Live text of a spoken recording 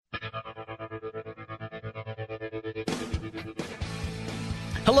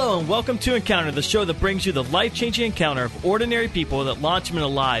Hello and welcome to Encounter, the show that brings you the life-changing encounter of ordinary people that launch them into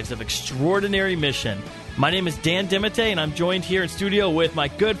lives of extraordinary mission. My name is Dan Dimite, and I'm joined here in studio with my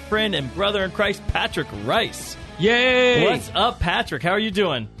good friend and brother in Christ, Patrick Rice. Yay! What's up, Patrick? How are you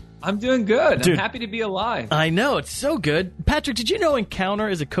doing? I'm doing good. Dude, I'm happy to be alive. I know, it's so good. Patrick, did you know Encounter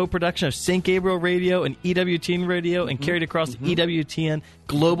is a co-production of St. Gabriel Radio and EWTN Radio and carried across the EWTN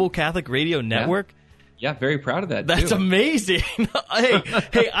Global Catholic Radio Network? Yeah, very proud of that. That's too. amazing.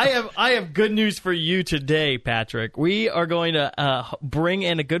 hey, I have good news for you today, Patrick. We are going to bring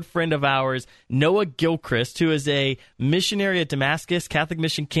in a good friend of ours, Noah Gilchrist, who is a missionary at Damascus Catholic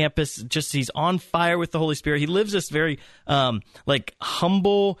Mission Campus. Just he's on fire with the Holy Spirit. He lives this very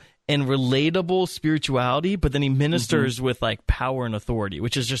humble and relatable spirituality, but then he ministers with like power and authority,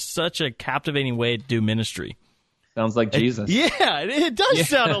 which is just such a captivating way to do ministry. Sounds like Jesus. It does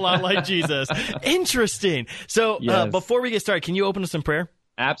sound a lot like Jesus. Interesting. So before we get started, can you open us in prayer?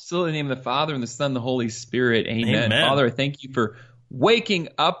 Absolutely. In the name of the Father, and the Son, and the Holy Spirit. Amen. Father, I thank you for waking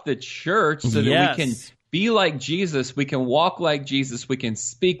up the church so that we can be like Jesus. We can walk like Jesus. We can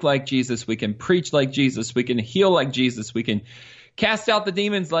speak like Jesus. We can preach like Jesus. We can heal like Jesus. We can cast out the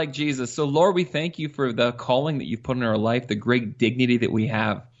demons like Jesus. So, Lord, we thank you for the calling that you've put in our life, the great dignity that we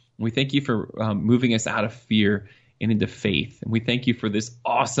have. We thank you for moving us out of fear and into faith. And we thank you for this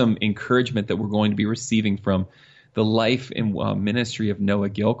awesome encouragement that we're going to be receiving from the life and ministry of Noah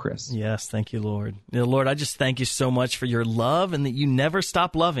Gilchrist. Yes, thank you, Lord. Lord, I just thank you so much for your love and that you never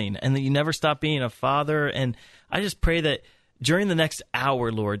stop loving and that you never stop being a father. And I just pray that during the next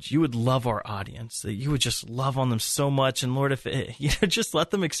hour, Lord, you would love our audience, that you would just love on them so much. And Lord, just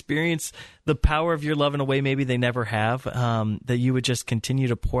let them experience the power of your love in a way maybe they never have, that you would just continue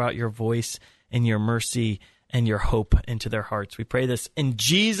to pour out your voice and your mercy and your hope into their hearts. We pray this in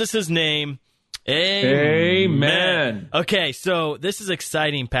Jesus' name. Amen. Okay, so this is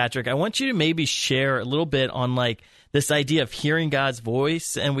exciting, Patrick. I want you to maybe share a little bit on like this idea of hearing God's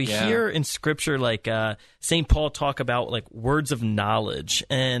voice. And we hear in Scripture like St. Paul talk about like words of knowledge.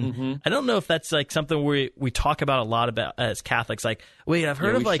 And I don't know if that's like something we talk about a lot about as Catholics. Like, wait, I've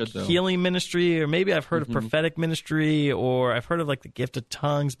heard of like healing ministry, or maybe I've heard of prophetic ministry, or I've heard of like the gift of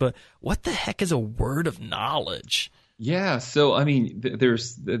tongues. But what the heck is a word of knowledge? Yeah, so I mean,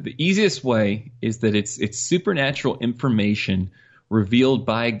 there's the easiest way is that it's supernatural information revealed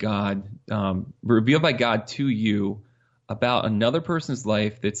by God to you about another person's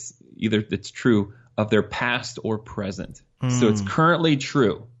life that's true of their past or present. So it's currently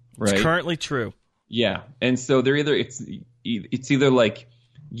true, right? It's currently true. Yeah, and so it's either like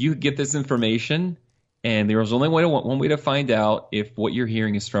you get this information, and there's only one way to find out if what you're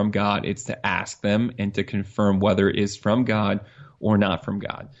hearing is from God. It's to ask them and to confirm whether it is from God or not from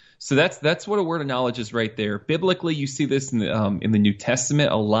God. So that's what a word of knowledge is right there. Biblically, you see this in the New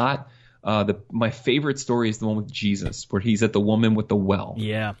Testament a lot. My favorite story is the one with Jesus, where he's at the woman with the well.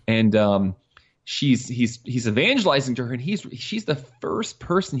 Yeah, and he's evangelizing to her, and she's the first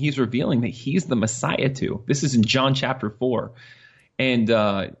person he's revealing that he's the Messiah to. This is in John chapter 4. And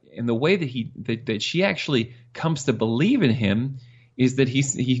the way that she actually comes to believe in him is that he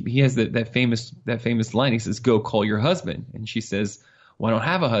has that famous line. He says, "Go call your husband," and she says, "Well, I don't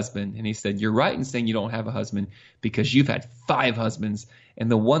have a husband." And he said, "You're right in saying you don't have a husband because you've had 5 husbands,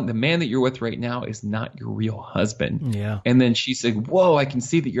 and the man that you're with right now is not your real husband." Yeah. And then she said, "Whoa, I can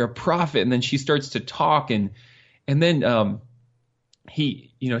see that you're a prophet." And then she starts to talk, and then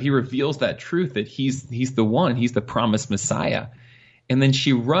he reveals that truth that he's the one, he's the promised Messiah. And then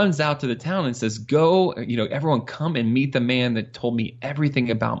she runs out to the town and says, "Go, everyone come and meet the man that told me everything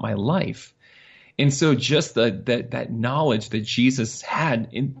about my life." And so just that knowledge that Jesus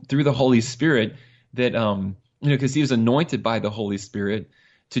had through the Holy Spirit, that because he was anointed by the Holy Spirit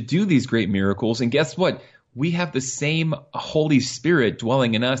to do these great miracles. And guess what? We have the same Holy Spirit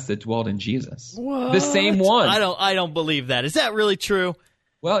dwelling in us that dwelled in Jesus. What? The same one. I don't believe that. Is that really true?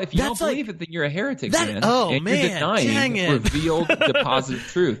 Well, if you don't believe it, then you're a heretic, man. Oh, and man, you're denying revealed, deposited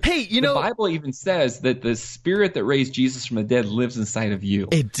truth. Hey, the Bible even says that the Spirit that raised Jesus from the dead lives inside of you.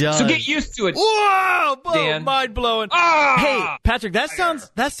 It does. So get used to it. Whoa, Dan. Mind blowing. Hey, Patrick, that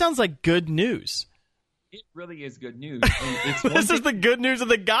sounds like good news. It really is good news. And it's This is the good news of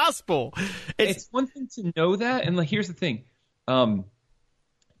the gospel. It's one thing to know that, and here's the thing.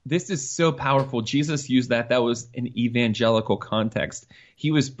 This is so powerful. Jesus used that. That was an evangelical context.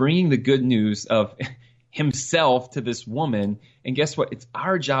 He was bringing the good news of himself to this woman. And guess what? It's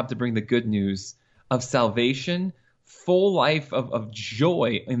our job to bring the good news of salvation, full life of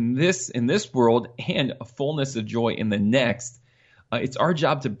joy in this world, and a fullness of joy in the next. It's our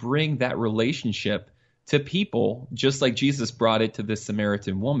job to bring that relationship to people, just like Jesus brought it to this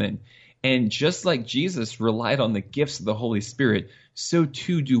Samaritan woman. And just like Jesus relied on the gifts of the Holy Spirit, so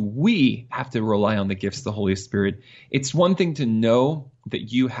too do we have to rely on the gifts of the Holy Spirit. It's one thing to know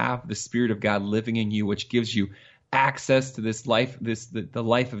that you have the Spirit of God living in you, which gives you access to this life, the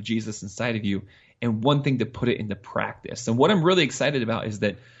life of Jesus inside of you, and one thing to put it into practice. And what I'm really excited about is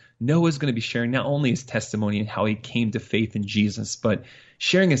that Noah's going to be sharing not only his testimony and how he came to faith in Jesus, but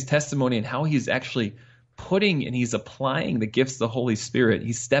sharing his testimony and how he's actually putting and he's applying the gifts of the Holy Spirit.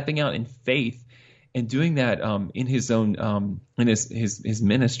 He's stepping out in faith and doing that in his own in his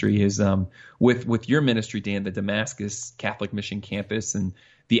ministry, with your ministry, Dan, the Damascus Catholic Mission Campus, and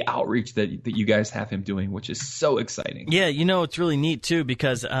the outreach that you guys have him doing, which is so exciting. Yeah, it's really neat too,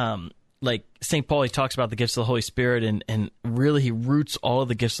 because like St. Paul, he talks about the gifts of the Holy Spirit, and really he roots all of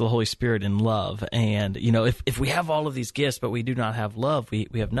the gifts of the Holy Spirit in love. And if we have all of these gifts but we do not have love, we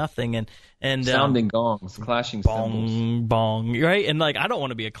have nothing. And sounding gongs, clashing cymbals, bong, right? And like, I don't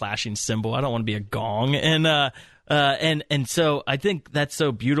want to be a clashing cymbal. I don't want to be a gong. And so I think that's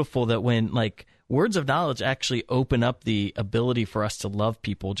so beautiful that when like words of knowledge actually open up the ability for us to love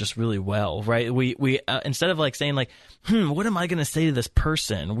people just really well, right? We instead of like saying like, what am I going to say to this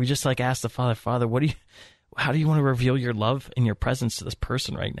person? We just like ask the Father, how do you want to reveal your love and your presence to this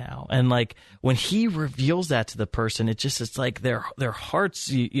person right now? And like when he reveals that to the person, it's like their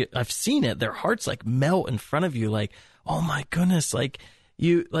hearts, I've seen it, their hearts like melt in front of you. Like, oh my goodness,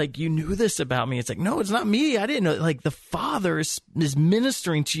 you knew this about me. It's like, no, it's not me. I didn't know. Like the Father is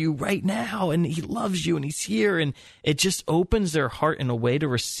ministering to you right now, and he loves you, and he's here, and it just opens their heart in a way to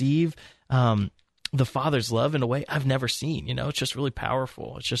receive the Father's love in a way I've never seen. It's just really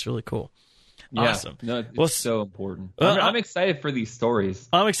powerful. It's just really cool. Yeah. Awesome. No, it's so important. I'm excited for these stories.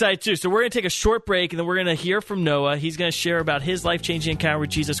 I'm excited too. So we're going to take a short break, and then we're going to hear from Noah. He's going to share about his life-changing encounter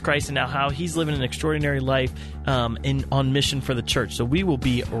with Jesus Christ and now how he's living an extraordinary life on mission for the church. So we will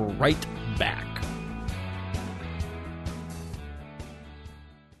be right back.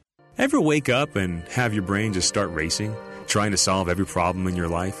 Ever wake up and have your brain just start racing, trying to solve every problem in your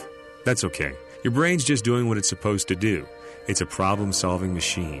life? That's okay. Your brain's just doing what it's supposed to do. It's a problem-solving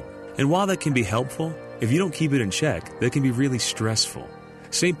machine. And while that can be helpful, if you don't keep it in check, that can be really stressful.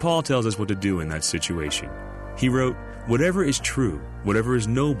 St. Paul tells us what to do in that situation. He wrote, "Whatever is true, whatever is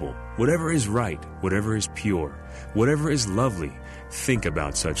noble, whatever is right, whatever is pure, whatever is lovely, think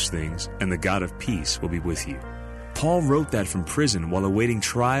about such things, and the God of peace will be with you." Paul wrote that from prison while awaiting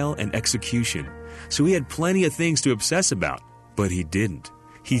trial and execution. So he had plenty of things to obsess about, but he didn't.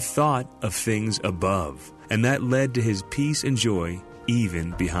 He thought of things above, and that led to his peace and joy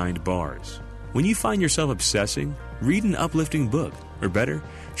even behind bars. When you find yourself obsessing, read an uplifting book, or better,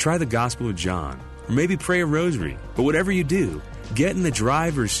 try the Gospel of John, or maybe pray a rosary. But whatever you do, get in the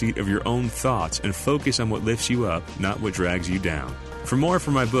driver's seat of your own thoughts and focus on what lifts you up, not what drags you down. For more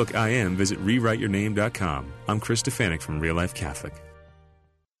from my book, I Am, visit rewriteyourname.com. I'm Chris Stefanik from Real Life Catholic.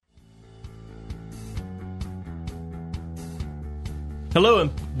 Hello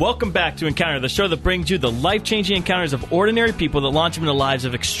and welcome back to Encounter, the show that brings you the life-changing encounters of ordinary people that launch them into lives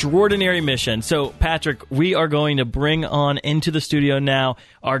of extraordinary mission. So, Patrick, we are going to bring on into the studio now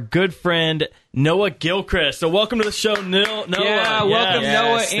our good friend, Noah Gilchrist. So welcome to the show, Noah. Yeah, welcome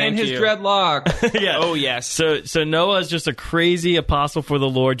Noah and his dreadlock. Yeah. Oh, yes. So Noah is just a crazy apostle for the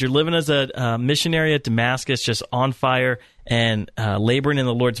Lord. You're living as a missionary at Damascus, just on fire and laboring in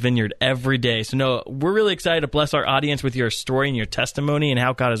the Lord's vineyard every day. So Noah, we're really excited to bless our audience with your story and your testimony and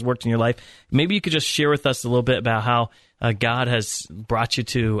how God has worked in your life. Maybe you could just share with us a little bit about how God has brought you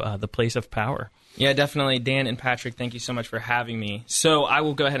to the place of power. Yeah, definitely. Dan and Patrick, thank you so much for having me. So I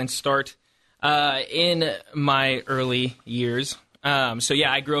will go ahead and start in my early years.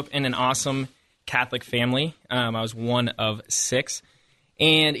 I grew up in an awesome Catholic family. I was one of 6.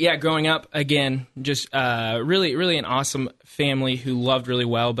 And yeah, growing up, again, just really, really an awesome family who loved really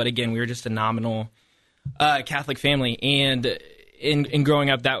well. But again, we were just a nominal Catholic family. And in growing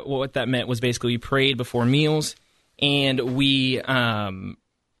up, what that meant was basically we prayed before meals, and we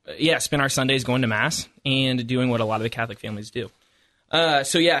spent our Sundays going to Mass and doing what a lot of the Catholic families do.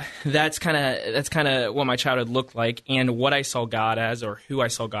 That's kind of what my childhood looked like, and what I saw God as, or who I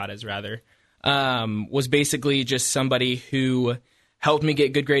saw God as rather, was basically just somebody who helped me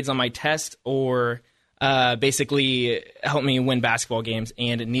get good grades on my test, or basically helped me win basketball games,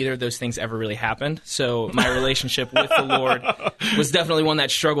 and neither of those things ever really happened. So my relationship with the Lord was definitely one that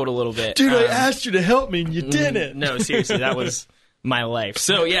struggled a little bit. Dude, I asked you to help me, and you didn't. No, seriously, that was my life.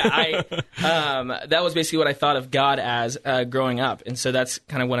 So yeah, that was basically what I thought of God as growing up, and so that's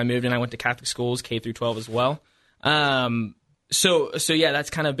kind of when I moved in. I went to Catholic schools, K through 12 as well. So yeah, that's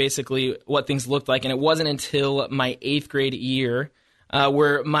kind of basically what things looked like. And it wasn't until my 8th grade year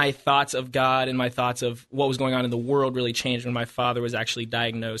where my thoughts of God and my thoughts of what was going on in the world really changed when my father was actually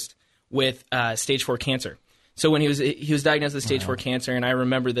diagnosed with stage 4 cancer. So when he was diagnosed with stage 4 cancer, and I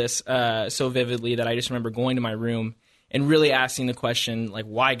remember this so vividly that I just remember going to my room and really asking the question, like,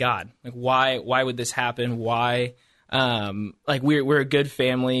 why God? Like, why would this happen? Why? Like, we're a good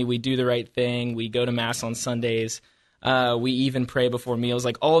family. We do the right thing. We go to mass on Sundays. We even pray before meals.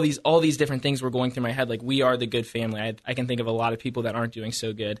 Like, all these different things were going through my head. Like, we are the good family. I can think of a lot of people that aren't doing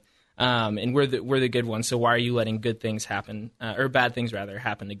so good, and we're the good ones. So why are you letting good things happen, or bad things rather,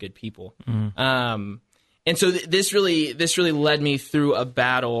 happen to good people? And so this really led me through a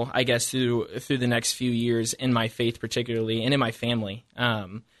battle, I guess, through the next few years in my faith, particularly, and in my family.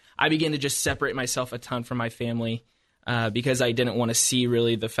 I began to just separate myself a ton from my family because I didn't want to see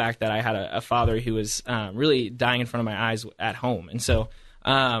really the fact that I had a father who was really dying in front of my eyes at home. And so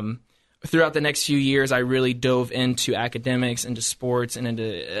throughout the next few years, I really dove into academics, into sports, and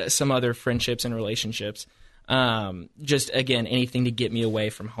into some other friendships and relationships. Just, again, anything to get me away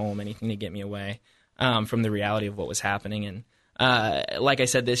from home, anything to get me away from the reality of what was happening. And like I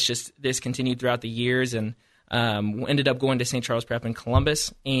said, this continued throughout the years, and ended up going to St. Charles Prep in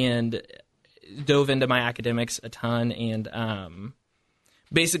Columbus and dove into my academics a ton. And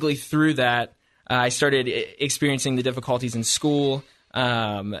basically through that, I started experiencing the difficulties in school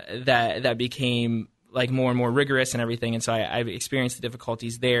that became like more and more rigorous and everything. And so I've experienced the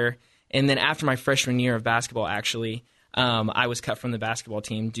difficulties there. And then after my freshman year of basketball, actually, I was cut from the basketball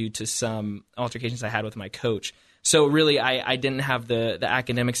team due to some altercations I had with my coach. So really, I didn't have the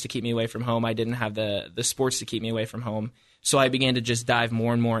academics to keep me away from home. I didn't have the sports to keep me away from home. So I began to just dive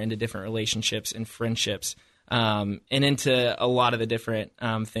more and more into different relationships and friendships, and into a lot of the different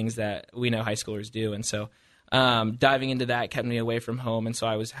things that we know high schoolers do. And so diving into that kept me away from home, and so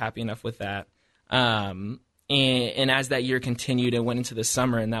I was happy enough with that. And as that year continued, it went into the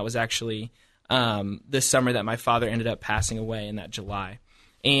summer, and that was actually the summer that my father ended up passing away in that July.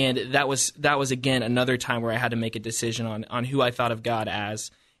 And that was again another time where I had to make a decision on who I thought of God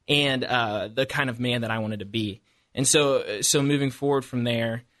as, and the kind of man that I wanted to be. And so moving forward from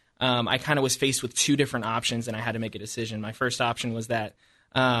there, I kind of was faced with two different options, and I had to make a decision. My first option was that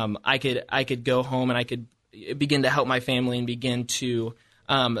I could go home and I could begin to help my family and begin to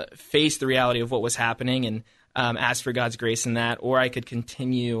face the reality of what was happening and ask for God's grace in that, or I could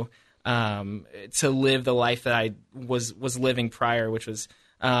continue to live the life that I was living prior, which was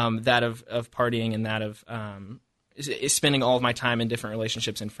that of partying and that of spending all of my time in different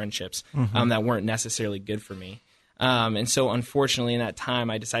relationships and friendships that weren't necessarily good for me. And so unfortunately in that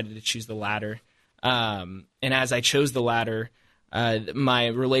time I decided to choose the latter. And as I chose the latter, my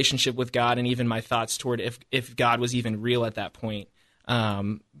relationship with God and even my thoughts toward if God was even real at that point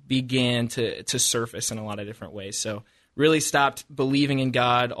began to surface in a lot of different ways. So really stopped believing in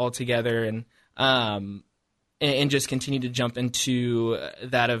God altogether, and just continued to jump into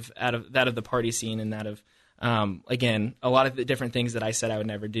that of the party scene, and that of again a lot of the different things that I said I would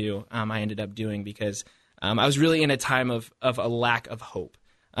never do. I ended up doing because I was really in a time of a lack of hope.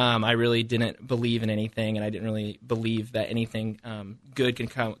 I really didn't believe in anything, and I didn't really believe that anything good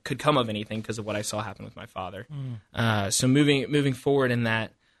could come of anything because of what I saw happen with my father. So moving forward in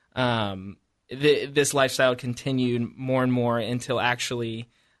that, this lifestyle continued more and more until actually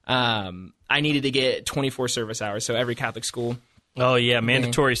I needed to get 24 service hours. So every Catholic school. Oh, yeah,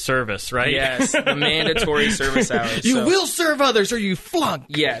 mandatory service, right? Yes, the mandatory service hours. You will serve others or you flunk.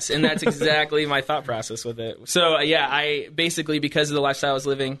 Yes, and that's exactly my thought process with it. So, yeah, I basically, because of the lifestyle I was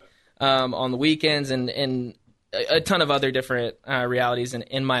living on the weekends and a ton of other different realities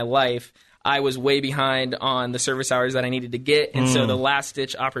in my life, I was way behind on the service hours that I needed to get. And so the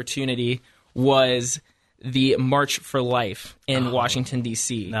last-ditch opportunity was the March for Life in Washington,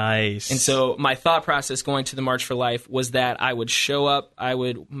 D.C. Nice. And so my thought process going to the March for Life was that I would show up, I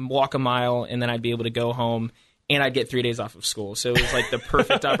would walk a mile, and then I'd be able to go home, and I'd get 3 days off of school. So it was like the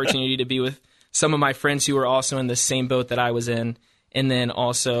perfect opportunity to be with some of my friends who were also in the same boat that I was in, and then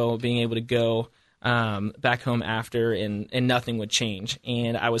also being able to go back home after, and nothing would change.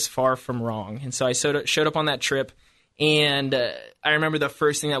 And I was far from wrong. And so I showed up on that trip, and I remember the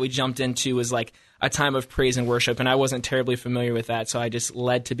first thing that we jumped into was like a time of praise and worship, and I wasn't terribly familiar with that, so it just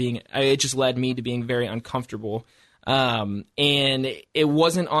led me to being very uncomfortable. And it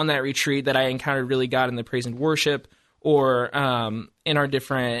wasn't on that retreat that I encountered really God in the praise and worship, or in our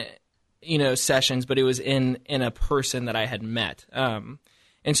different sessions, but it was in a person that I had met. And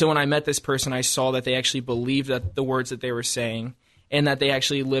so when I met this person, I saw that they actually believed that the words that they were saying, and that they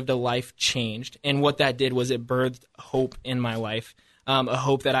actually lived a life changed. And what that did was it birthed hope in my life, a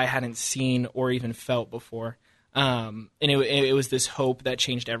hope that I hadn't seen or even felt before. And it was this hope that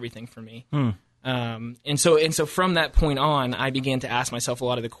changed everything for me. And so from that point on, I began to ask myself a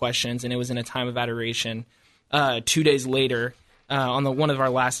lot of the questions, and it was in a time of adoration. 2 days later, on one of our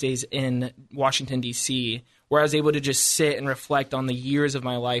last days in Washington, D.C., where I was able to just sit and reflect on the years of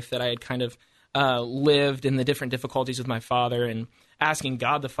my life that I had kind of lived and the different difficulties with my father, and asking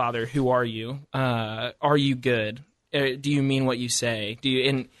God the Father, who are you? Are you good? Do you mean what you say?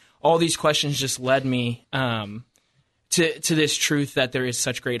 And all these questions just led me to this truth that there is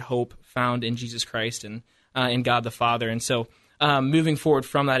such great hope found in Jesus Christ and in God the Father. And so moving forward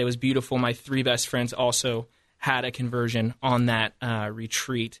from that, it was beautiful. My 3 best friends also had a conversion on that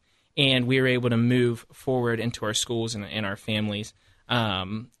retreat, and we were able to move forward into our schools and our families,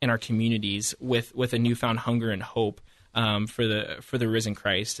 in our communities with a newfound hunger and hope for the risen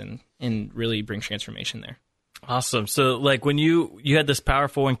Christ, and really bring transformation there. Awesome. So, like, when you had this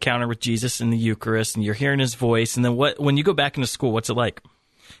powerful encounter with Jesus in the Eucharist, and you're hearing his voice, and then when you go back into school, what's it like?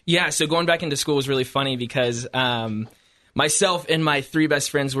 Yeah, so going back into school was really funny because myself and my 3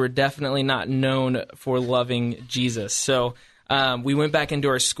 best friends were definitely not known for loving Jesus. So we went back into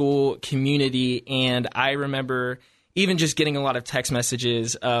our school community, and I remember even just getting a lot of text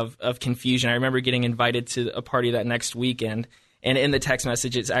messages of confusion. I remember getting invited to a party that next weekend, and in the text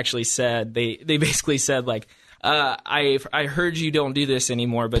message, it's actually said, they basically said, like, I heard you don't do this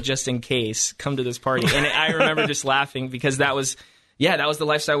anymore, but just in case, come to this party. And I remember just laughing because that was the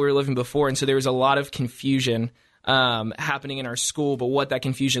lifestyle we were living before. And so there was a lot of confusion happening in our school, but what that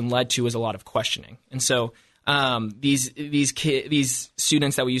confusion led to was a lot of questioning. And so these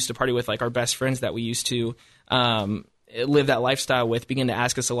students that we used to party with, like our best friends that we used to live that lifestyle with, began to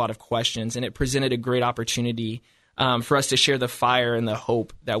ask us a lot of questions, and it presented a great opportunity for us to share the fire and the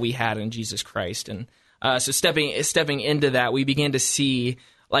hope that we had in Jesus Christ. And so stepping into that, we began to see,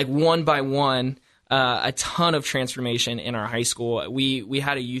 like, one by one, a ton of transformation in our high school. We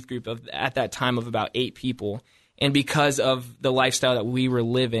had a youth group at that time of about 8 people, and because of the lifestyle that we were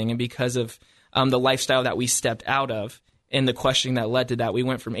living, and because of the lifestyle that we stepped out of, and the questioning that led to that, we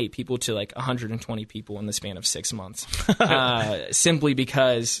went from 8 people to like 120 people in the span of 6 months, simply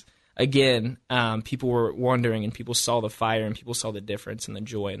because, again, people were wondering, and people saw the fire, and people saw the difference, and the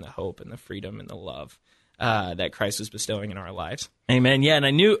joy, and the hope, and the freedom, and the love that Christ was bestowing in our lives. Amen. Yeah, and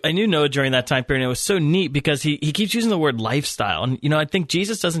I knew Noah during that time period. And it was so neat because he keeps using the word lifestyle. And, I think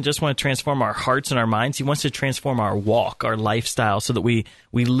Jesus doesn't just want to transform our hearts and our minds. He wants to transform our walk, our lifestyle, so that we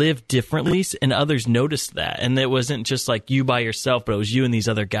live differently, and others notice that. And it wasn't just like you by yourself, but it was you and these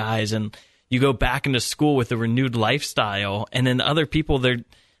other guys. And you go back into school with a renewed lifestyle, and then other people, they're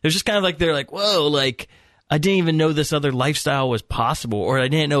just kind of like, they're like, whoa, like, I didn't even know this other lifestyle was possible, or I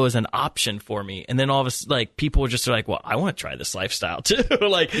didn't know it was an option for me. And then all of a sudden, like, people just are like, well, I want to try this lifestyle too.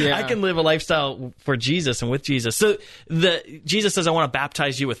 Like, yeah. I can live a lifestyle for Jesus and with Jesus. So Jesus says, I want to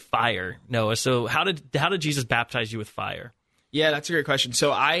baptize you with fire, Noah. So how did Jesus baptize you with fire? Yeah, that's a great question.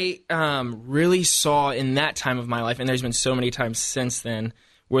 So I really saw in that time of my life, and there's been so many times since then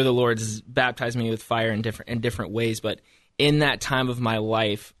where the Lord's baptized me with fire in different ways, but in that time of my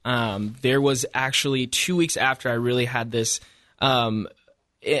life, there was actually 2 weeks after I really had this,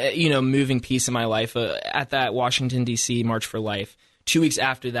 moving piece in my life at that Washington, D.C. March for Life. 2 weeks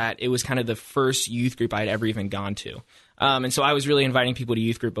after that, it was kind of the first youth group I had ever even gone to. And so I was really inviting people to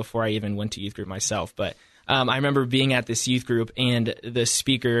youth group before I even went to youth group myself. But I remember being at this youth group, and the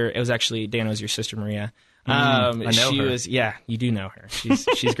speaker, it was actually, Dan, it was your sister, Maria. I know her. Yeah, you do know her.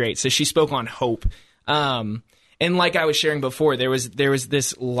 She's great. So she spoke on hope. And like I was sharing before, there was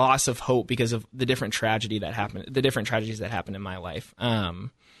this loss of hope because of the different tragedies that happened in my life.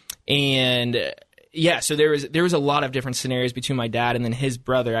 So there was a lot of different scenarios between my dad and then his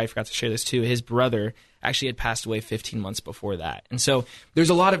brother. I forgot to share this too. His brother actually had passed away 15 months before that. And so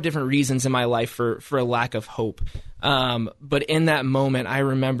there's a lot of different reasons in my life for a lack of hope. But in that moment, I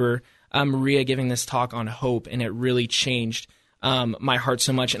remember Maria giving this talk on hope, and it really changed my heart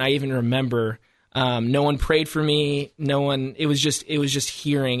so much. And I even remember no one prayed for me. It was just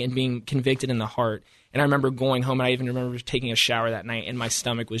hearing and being convicted in the heart. And I remember going home, and I even remember taking a shower that night, and my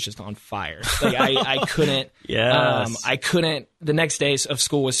stomach was just on fire. Like I couldn't. Yes. I couldn't. The next day of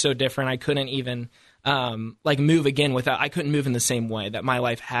school was so different. I couldn't even move again I couldn't move in the same way. That my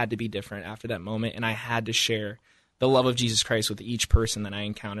life had to be different after that moment, and I had to share the love of Jesus Christ with each person that I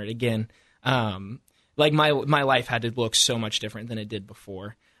encountered. Again, my life had to look so much different than it did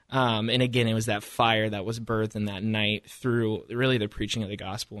before. And again, it was that fire that was birthed in that night through really the preaching of the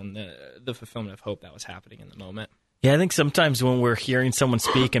gospel and the fulfillment of hope that was happening in the moment. Yeah, I think sometimes when we're hearing someone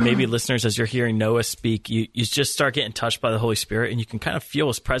speak, and maybe listeners, as you're hearing Noah speak, you just start getting touched by the Holy Spirit, and you can kind of feel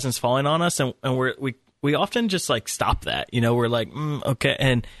His presence falling on us, and we often just like stop that. We're like, okay,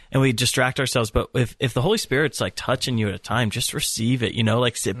 and we distract ourselves. But if the Holy Spirit's like touching you at a time, just receive it.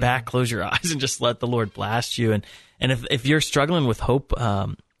 Like sit back, close your eyes, and just let the Lord blast you. And if you're struggling with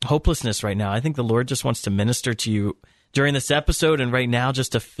hopelessness right now, I think the Lord just wants to minister to you during this episode and right now,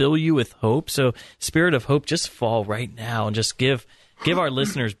 just to fill you with hope. So Spirit of hope, just fall right now and just give our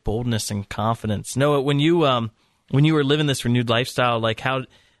listeners boldness and confidence. Noah, when you were living this renewed lifestyle, like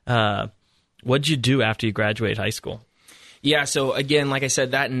what'd you do after you graduated high school? Yeah, so again, like I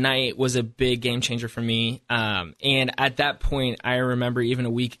said, that night was a big game changer for me. And at that point, I remember even a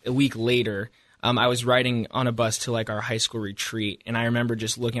week later, I was riding on a bus to like our high school retreat, and I remember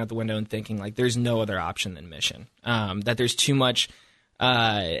just looking out the window and thinking like, there's no other option than mission. That there's too much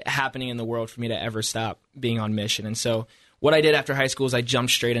happening in the world for me to ever stop being on mission. And so what I did after high school is I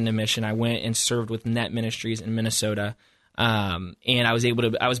jumped straight into mission. I went and served with Net Ministries in Minnesota, and I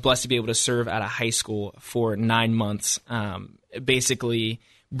was blessed to be able to serve at a high school for 9 months, basically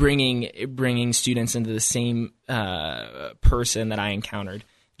bringing students into the same person that I encountered,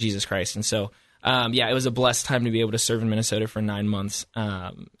 Jesus Christ. And so. It was a blessed time to be able to serve in Minnesota for 9 months,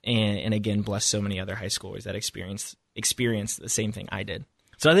 and again, bless so many other high schoolers that experienced the same thing I did.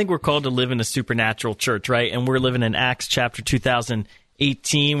 So I think we're called to live in a supernatural church, right? And we're living in Acts chapter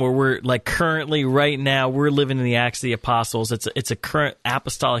 2018, where we're like currently right now, we're living in the Acts of the Apostles. It's a current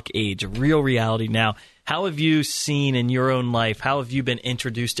apostolic age, a real reality now. How have you seen in your own life, how have you been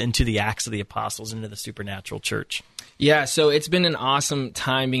introduced into the Acts of the Apostles, into the supernatural church? Yeah, so it's been an awesome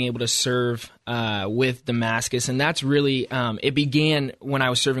time being able to serve with Damascus, and that's really, it began when I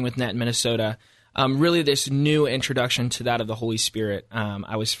was serving with Net in Minnesota, really this new introduction to that of the Holy Spirit.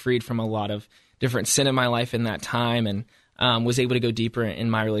 I was freed from a lot of different sin in my life in that time, and was able to go deeper in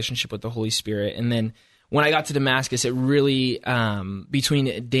my relationship with the Holy Spirit. And then when I got to Damascus, it really,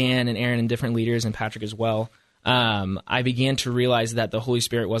 between Dan and Aaron and different leaders and Patrick as well, I began to realize that the Holy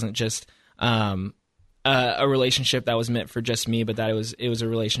Spirit wasn't just a relationship that was meant for just me, but that it was a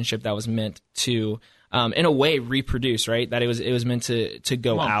relationship that was meant to, in a way, reproduce. Right? That it was meant to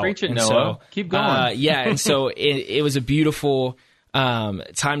go out. Preach it, and Noah. So, keep going. And so it was a beautiful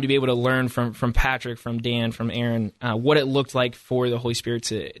time to be able to learn from Patrick, from Dan, from Aaron, what it looked like for the Holy Spirit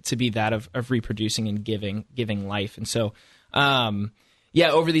to be that of reproducing and giving life. And so,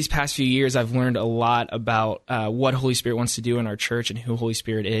 over these past few years, I've learned a lot about what Holy Spirit wants to do in our church and who Holy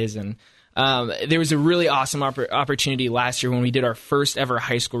Spirit is. And there was a really awesome opportunity last year when we did our first ever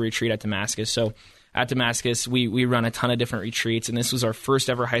high school retreat at Damascus. So at Damascus, we run a ton of different retreats, and this was our first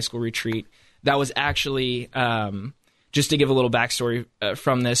ever high school retreat. That was actually, just to give a little backstory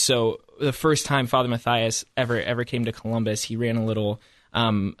from this. So the first time Father Matthias ever came to Columbus, he ran a little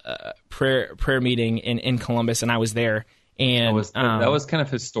prayer meeting in Columbus, and I was there. And that was kind of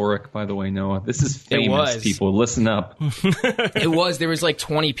historic, by the way, Noah. This is famous, people. Listen up. It was. There was like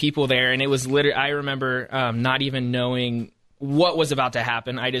 20 people there, and it was literally, I remember not even knowing what was about to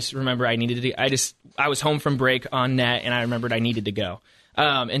happen. I just remember I was home from break on Net, and I remembered I needed to go.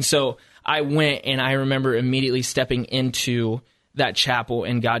 And so I went, and I remember immediately stepping into that chapel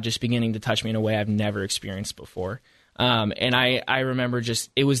and God just beginning to touch me in a way I've never experienced before. And I remember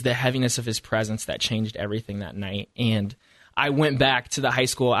it was the heaviness of His presence that changed everything that night. And I went back to the high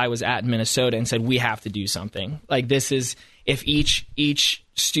school I was at in Minnesota and said, we have to do something. Like, this is, if each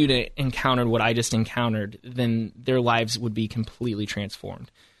student encountered what I just encountered, then their lives would be completely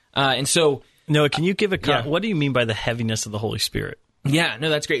transformed. And so, Noah, can you give what do you mean by the heaviness of the Holy Spirit? Yeah, no,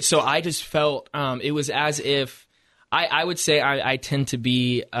 that's great. So I just felt it was as if I would say I tend to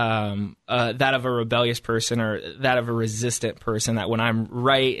be that of a rebellious person, or that of a resistant person, that when I'm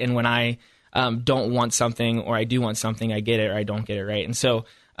right and when I don't want something, or I do want something, I get it or I don't get it right. And so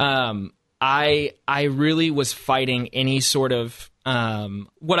I really was fighting any sort of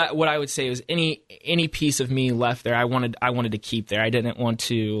what I would say was any piece of me left there. I wanted to keep there. I didn't want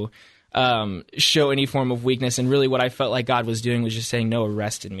to show any form of weakness. And really what I felt like God was doing was just saying, no,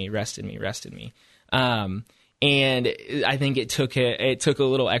 rest in me, rest in me, rest in me. And I think it took a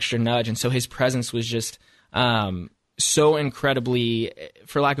little extra nudge. And so His presence was just so incredibly,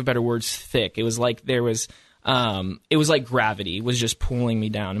 for lack of better words, thick. It was like it was like gravity was just pulling me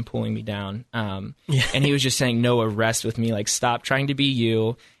down and pulling me down. And He was just saying, Noah, rest with me. Like, stop trying to be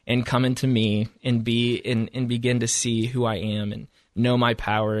you and come into me and begin to see who I am and know my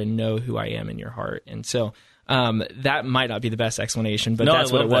power and know who I am in your heart. And so that might not be the best explanation, but No,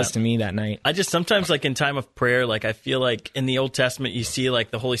 that's I what it love was that. to me that night. I just sometimes, like in time of prayer, like I feel like in the Old Testament, you see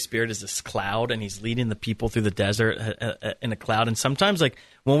like the Holy Spirit is this cloud, and He's leading the people through the desert in a cloud. And sometimes, like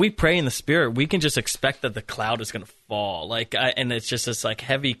when we pray in the Spirit, we can just expect that the cloud is going to fall, and it's just this like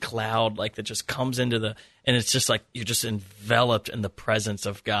heavy cloud, like that just comes into and it's just like you're just enveloped in the presence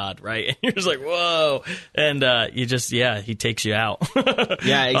of God, right? And you're just like, whoa, and He takes you out.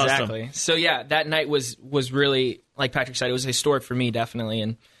 Yeah, exactly. Awesome. So yeah, that night was really, like Patrick said, it was historic for me, definitely.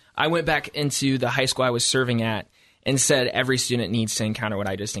 And I went back into the high school I was serving at and said every student needs to encounter what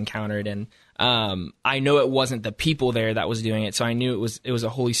I just encountered. And I know it wasn't the people there that was doing it, so I knew it was a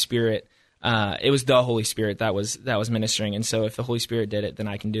Holy Spirit. It was the Holy Spirit that was ministering. And so if the Holy Spirit did it, then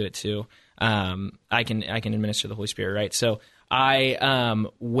I can do it too. I can administer the Holy Spirit, right? So I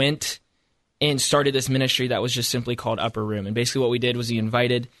went and started this ministry that was just simply called Upper Room. And basically what we did was we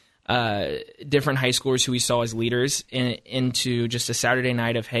invited different high schoolers who we saw as leaders into just a Saturday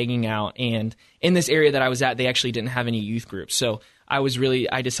night of hanging out. And in this area that I was at, they actually didn't have any youth groups. So I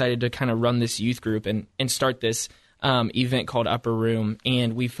decided to kind of run this youth group and start this event called Upper Room.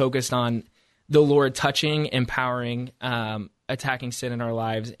 And we focused on the Lord touching, empowering, attacking sin in our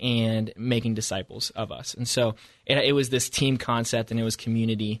lives, and making disciples of us. And so it was this team concept, and it was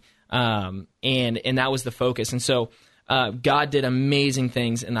community, and that was the focus. And so God did amazing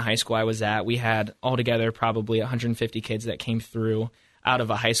things in the high school I was at. We had altogether probably 150 kids that came through out of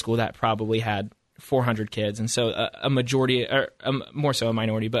a high school that probably had 400 kids. And so a majority, or more so a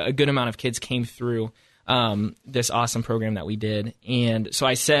minority, but a good amount of kids came through this awesome program that we did. And so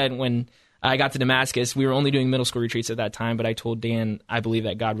I said, when I got to Damascus, we were only doing middle school retreats at that time, but I told Dan I believe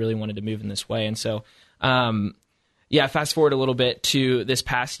that God really wanted to move in this way. And so, fast forward a little bit to this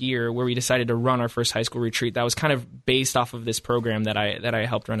past year where we decided to run our first high school retreat. That was kind of based off of this program that I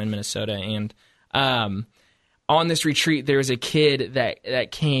helped run in Minnesota. And on this retreat, there was a kid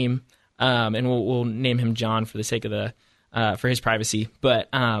that came, and we'll name him John for the sake of for his privacy.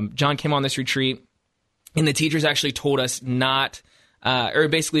 But John came on this retreat, and the teachers actually told us or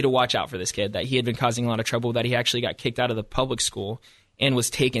basically to watch out for this kid, that he had been causing a lot of trouble, that he actually got kicked out of the public school and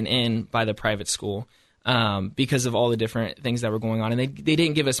was taken in by the private school because of all the different things that were going on. And they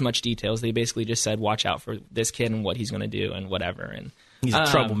didn't give us much details. They basically just said, watch out for this kid and what he's going to do and whatever. And He's a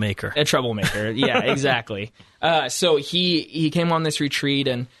troublemaker. A troublemaker, yeah, exactly. So he came on this retreat,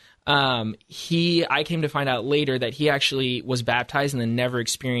 and I came to find out later that he actually was baptized and then never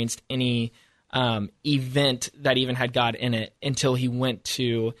experienced any event that even had God in it until he went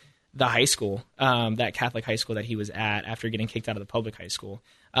to the high school, that Catholic high school that he was at after getting kicked out of the public high school.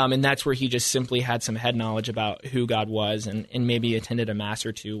 And that's where he just simply had some head knowledge about who God was, and maybe attended a mass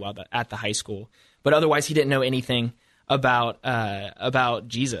or two at the high school. But otherwise, he didn't know anything about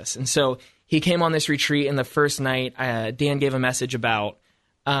Jesus. And so he came on this retreat, and the first night, Dan gave a message about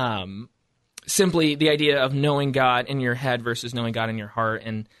simply the idea of knowing God in your head versus knowing God in your heart.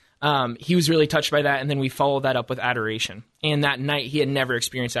 And he was really touched by that, and then we followed that up with adoration. And that night, he had never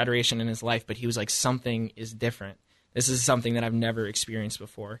experienced adoration in his life, but he was like, something is different. This is something that I've never experienced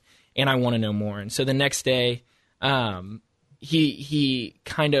before, and I want to know more. And so the next day, he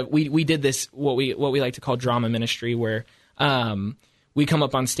kind of we did this what we like to call drama ministry, where we come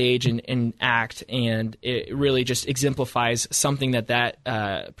up on stage and act, and it really just exemplifies something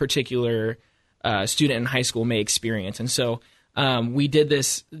that particular student in high school may experience. And so we did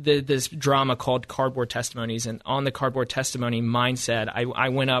this drama called Cardboard Testimonies, and on the cardboard testimony, mine said, I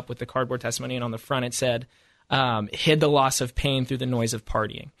went up with the cardboard testimony, and on the front it said, hid the loss of pain through the noise of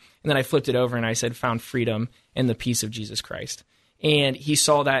partying. And then I flipped it over and I said, found freedom in the peace of Jesus Christ. And he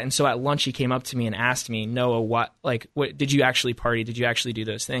saw that, and so at lunch he came up to me and asked me, Noah, what did you actually party? Did you actually do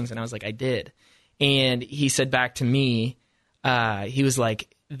those things? And I was like, I did. And he said back to me, he was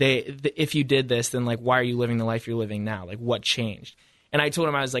like, if you did this, then like, why are you living the life you're living now? Like, what changed? And I told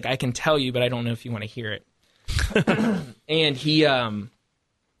him, I was like, I can tell you, but I don't know if you want to hear it. And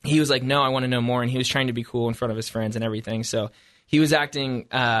he was like, no, I want to know more. And he was trying to be cool in front of his friends and everything. So he was acting,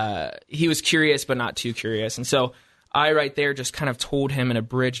 he was curious, but not too curious. And so I right there just kind of told him an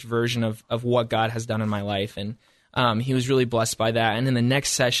abridged version of what God has done in my life. And he was really blessed by that. And in the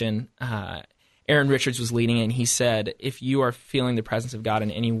next session, Aaron Richards was leading it, and he said, if you are feeling the presence of God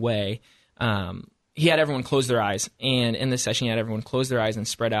in any way, he had everyone close their eyes. And in this session, he had everyone close their eyes and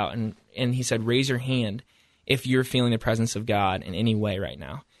spread out. And he said, raise your hand if you're feeling the presence of God in any way right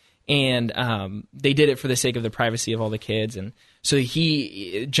now. And they did it for the sake of the privacy of all the kids. And so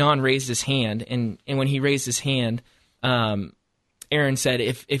John raised his hand, and when he raised his hand, Aaron said,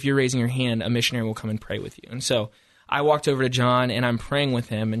 if you're raising your hand, a missionary will come and pray with you. And so I walked over to John, and I'm praying with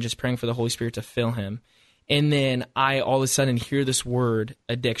him and just praying for the Holy Spirit to fill him. And then I all of a sudden hear this word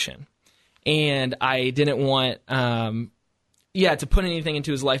addiction. And I didn't want, to put anything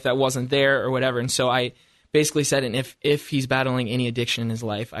into his life that wasn't there or whatever. And so I basically said, and if he's battling any addiction in his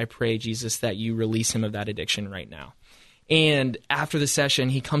life, I pray, Jesus, that you release him of that addiction right now. And after the session,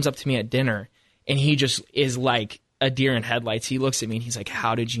 he comes up to me at dinner, and he just is like a deer in headlights. He looks at me, and he's like,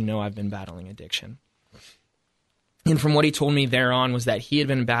 how did you know I've been battling addiction? And from what he told me thereon was that he had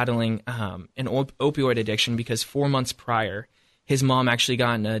been battling an opioid addiction because 4 months prior, his mom actually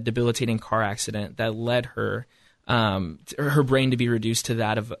got in a debilitating car accident that led her brain to be reduced to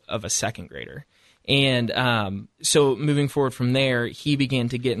that of a second grader. And so moving forward from there, he began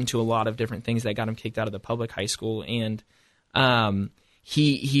to get into a lot of different things that got him kicked out of the public high school. And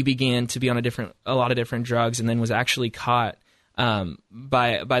he began to be on a lot of different drugs, and then was actually caught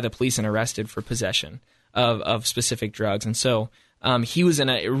by the police and arrested for possession of specific drugs. And so he was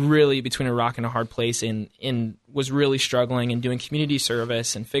between a rock and a hard place, and was really struggling and doing community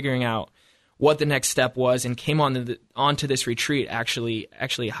service and figuring out what the next step was, and came onto this retreat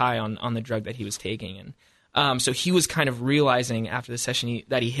actually high on the drug that he was taking. And so he was kind of realizing after the session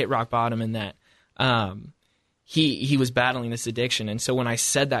that he hit rock bottom, and that he was battling this addiction. And so when I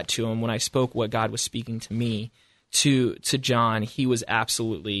said that to him, when I spoke what God was speaking to me to John, he was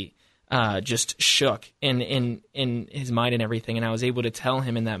absolutely just shook in his mind and everything. And I was able to tell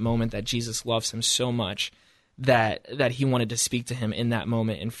him in that moment that Jesus loves him so much that he wanted to speak to him in that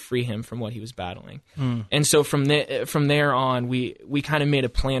moment and free him from what he was battling. And so from there on, we kind of made a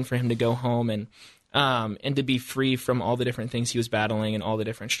plan for him to go home and to be free from all the different things he was battling and all the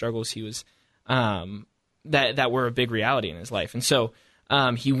different struggles he was that were a big reality in his life. And so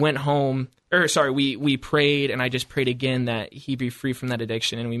he went home. We prayed, and I just prayed again that he be free from that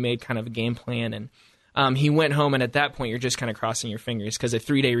addiction, and we made kind of a game plan. And he went home, and at that point, you're just kind of crossing your fingers, because a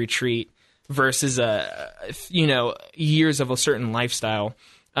 3-day retreat versus years of a certain lifestyle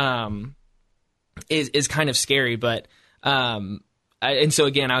is kind of scary. But and so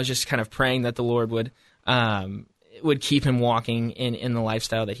again, I was just kind of praying that the Lord would keep him walking in the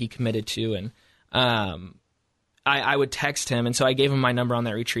lifestyle that he committed to. And I would text him, and so I gave him my number on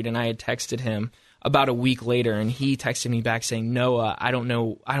that retreat, and I had texted him about a week later, and he texted me back saying, Noah, I don't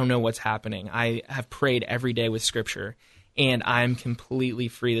know what's happening. I have prayed every day with Scripture, and I'm completely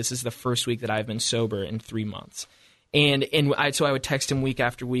free. This is the first week that I've been sober in 3 months. So I would text him week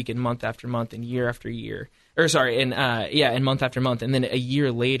after week, and month after month, and year after year, and month after month, and then a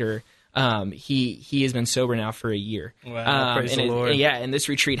year later, he has been sober now for a year. Wow, praise the Lord. And this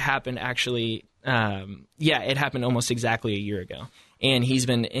retreat happened actually. It happened almost exactly a year ago, and he's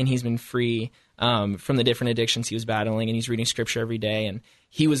been free from the different addictions he was battling, and he's reading Scripture every day. And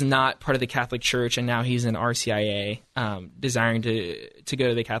he was not part of the Catholic Church, and now he's in RCIA, desiring to go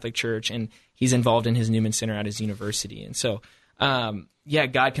to the Catholic Church, and he's involved in his Newman Center at his university. And so,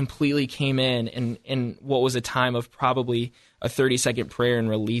 God completely came in what was a time of probably a 30-second prayer and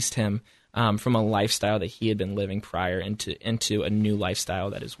released him from a lifestyle that he had been living prior into a new lifestyle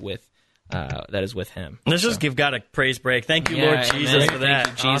that is with him. Let's just give God a praise break. Thank you, Lord Jesus, for that.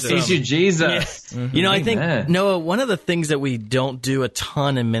 Thank you, Jesus. Thank you, Jesus. Yeah. Mm-hmm. I think, Noah, one of the things that we don't do a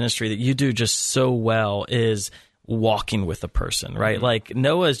ton in ministry that you do just so well is walking with a person, right? Mm-hmm. Like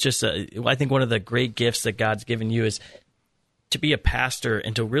Noah is just, I think one of the great gifts that God's given you is to be a pastor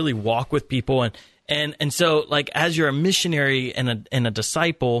and to really walk with people. And so, like, as you're a missionary and a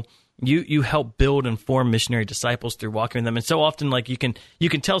disciple, you help build and form missionary disciples through walking with them. And so often, like, you can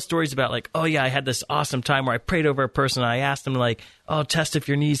tell stories about, like, oh yeah, I had this awesome time where I prayed over a person and I asked them, like, oh, test if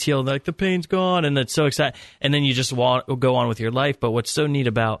your knee's healed, like the pain's gone, and it's so exciting. And then you just go on with your life. But what's so neat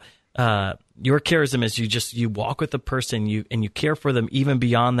about your charism is you walk with the person, you care for them even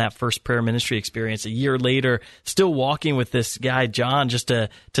beyond that first prayer ministry experience. A year later, still walking with this guy John, just to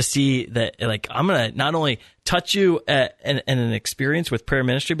see that, like, I'm gonna not only touch you in an experience with prayer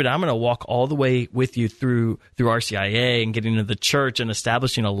ministry, but I'm gonna walk all the way with you through RCIA and getting into the church and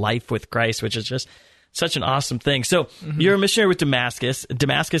establishing a life with Christ, which is just such an awesome thing. So you're a missionary with Damascus.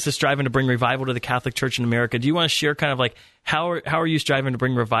 Damascus is striving to bring revival to the Catholic Church in America. Do you want to share kind of like how are you striving to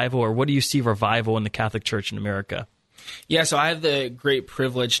bring revival, or what do you see revival in the Catholic Church in America? Yeah, so I have the great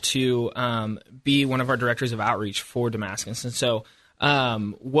privilege to be one of our directors of outreach for Damascus. And so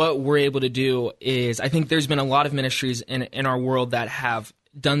what we're able to do is, I think there's been a lot of ministries in our world that have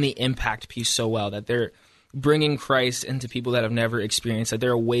done the impact piece so well, that they're bringing Christ into people that have never experienced, that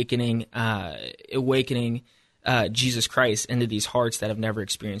they're awakening Jesus Christ into these hearts that have never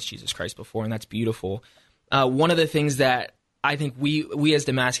experienced Jesus Christ before, and that's beautiful. One of the things that I think we as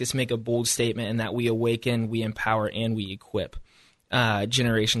Damascus make a bold statement in that we awaken, we empower, and we equip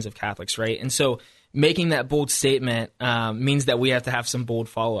generations of Catholics, right? And so making that bold statement means that we have to have some bold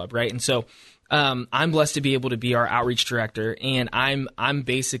follow-up, right? And so I'm blessed to be able to be our outreach director, and I'm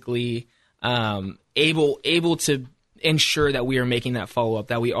basically able to ensure that we are making that follow-up,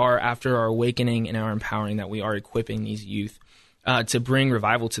 that we are, after our awakening and our empowering, that we are equipping these youth to bring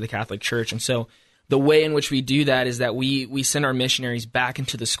revival to the Catholic Church. And so the way in which we do that is that we send our missionaries back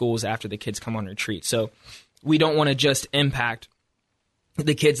into the schools after the kids come on retreat. So we don't want to just impact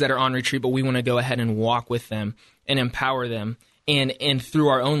the kids that are on retreat, but we want to go ahead and walk with them and empower them and through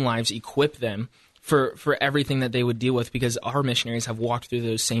our own lives equip them for everything that they would deal with, because our missionaries have walked through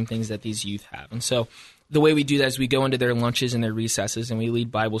those same things that these youth have. And so the way we do that is we go into their lunches and their recesses, and we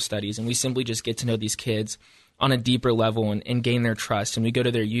lead Bible studies, and we simply just get to know these kids on a deeper level and gain their trust. And we go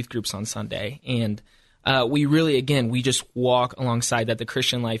to their youth groups on Sunday. And we really, again, we just walk alongside that the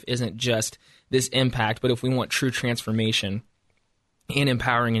Christian life isn't just this impact, but if we want true transformation and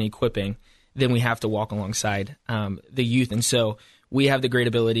empowering and equipping, then we have to walk alongside the youth. And so we have the great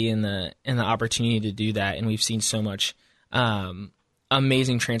ability and the opportunity to do that. And we've seen so much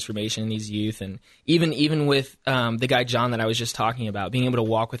amazing transformation in these youth. And even with the guy John that I was just talking about, being able to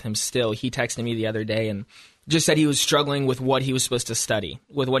walk with him still, he texted me the other day and just said he was struggling with what he was supposed to study.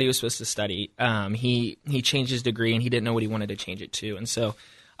 He changed his degree and he didn't know what he wanted to change it to. And so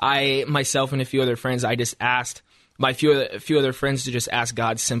I, myself and a few other friends, I just asked my few other friends to just ask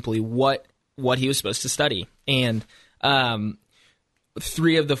God simply what he was supposed to study. And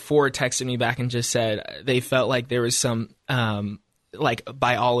 3 of the 4 texted me back and just said they felt like there was some like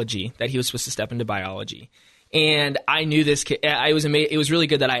biology, that he was supposed to step into biology. And I knew this kid. It was really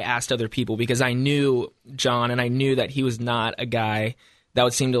good that I asked other people, because I knew John and I knew that he was not a guy that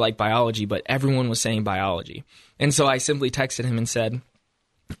would seem to like biology, but everyone was saying biology. And so I simply texted him and said,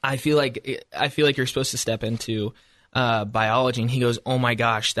 I feel like you're supposed to step into biology. And he goes, oh my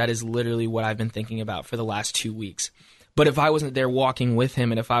gosh, that is literally what I've been thinking about for the last 2 weeks. But if I wasn't there walking with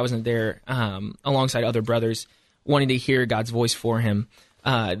him, and if I wasn't there alongside other brothers wanting to hear God's voice for him,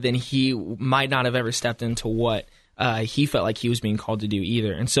 then he might not have ever stepped into what he felt like he was being called to do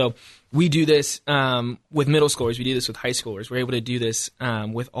either. And so we do this with middle schoolers. We do this with high schoolers. We're able to do this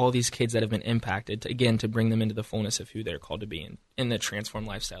with all these kids that have been impacted, to bring them into the fullness of who they're called to be in the transformed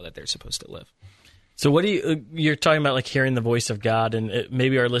lifestyle that they're supposed to live. So what do you're talking about, like hearing the voice of God, and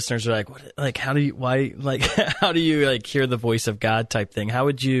maybe our listeners are like, what, like, how do you like hear the voice of God type thing? How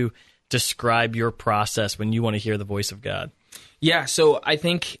would you describe your process when you want to hear the voice of God? Yeah. So I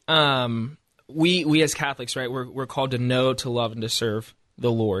think, we as Catholics, right, we're called to know, to love, and to serve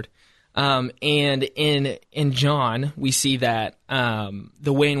the Lord. And in John, we see that,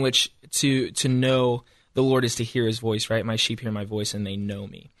 the way in which to know the Lord is to hear his voice, right? My sheep hear my voice and they know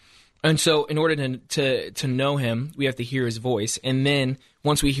me. And so in order to know him, we have to hear his voice. And then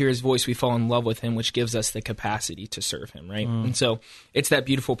once we hear his voice, we fall in love with him, which gives us the capacity to serve him, right? And so it's that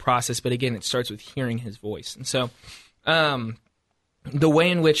beautiful process. But again, it starts with hearing his voice. And so the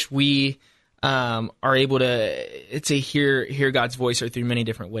way in which we are able to hear God's voice are through many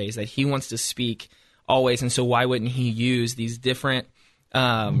different ways, that he wants to speak always. And so why wouldn't he use these different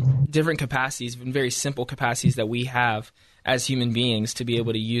capacities, and very simple capacities that we have as human beings to be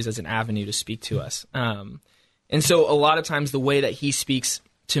able to use as an avenue to speak to us. And so a lot of times the way that he speaks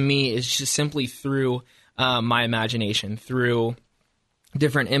to me is just simply through my imagination, through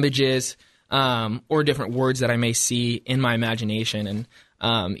different images or different words that I may see in my imagination. And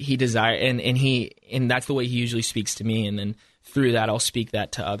and that's the way he usually speaks to me. And then through that, I'll speak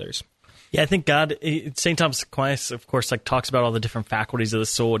that to others. Yeah, I think God, St. Thomas Aquinas, of course, like talks about all the different faculties of the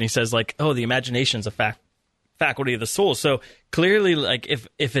soul, and he says like, oh, the imagination is a faculty of the soul. So clearly, like if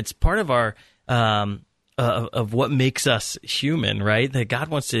it's part of our of what makes us human, right? That God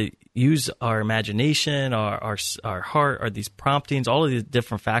wants to use our imagination, our heart, or these promptings, all of these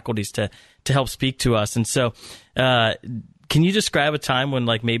different faculties to help speak to us. And so, can you describe a time when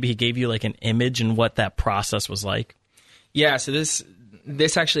like maybe he gave you like an image and what that process was like? Yeah. So this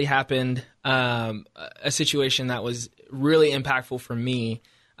actually happened. A situation that was really impactful for me.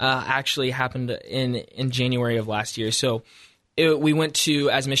 Actually happened in January of last year. So we went to,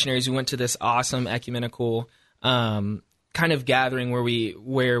 as missionaries, we went to this awesome ecumenical kind of gathering where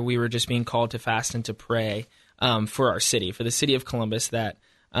we were just being called to fast and to pray for our city, for the city of Columbus, that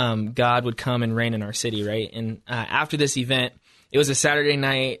God would come and reign in our city, right? And after this event, it was a Saturday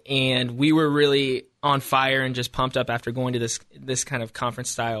night, and we were really on fire and just pumped up after going to this kind of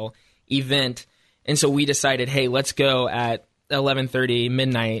conference-style event. And so we decided, hey, let's go at 11:30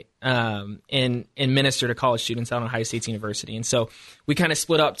 midnight and minister to college students out on Ohio State University. And so we kind of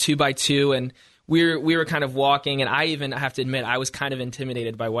split up 2 by 2, and we were kind of walking, and I even have to admit I was kind of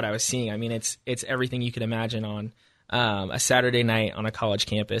intimidated by what I was seeing. I mean, it's everything you could imagine on a Saturday night on a college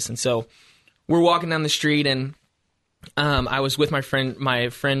campus. And so we're walking down the street, and I was with my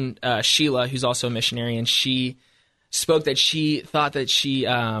friend Sheila, who's also a missionary, and she spoke that she thought that she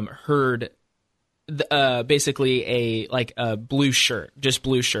heard basically a blue shirt, just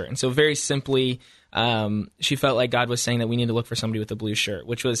blue shirt. And so very simply, she felt like God was saying that we need to look for somebody with a blue shirt,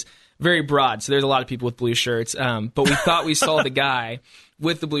 which was very broad. So there's a lot of people with blue shirts, but we thought we saw the guy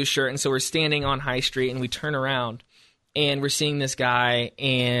with the blue shirt. And so we're standing on High Street, and we turn around, and we're seeing this guy,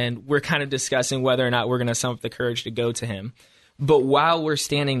 and we're kind of discussing whether or not we're going to summon up the courage to go to him. But while we're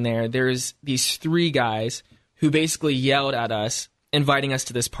standing there, there's these three guys who basically yelled at us, inviting us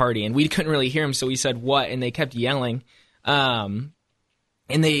to this party. And we couldn't really hear them, so we said, "What?" And they kept yelling. And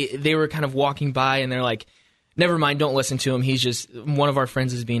they were kind of walking by, and they're like, "Never mind, don't listen to him. He's just, one of our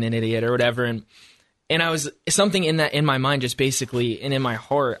friends is being an idiot," or whatever. And I was, something in my mind, just basically, and in my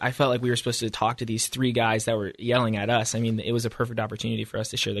heart, I felt like we were supposed to talk to these three guys that were yelling at us. I mean, it was a perfect opportunity for us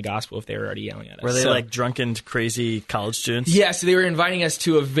to share the gospel if they were already yelling at us. Were they like drunken, crazy college students? Yeah, so they were inviting us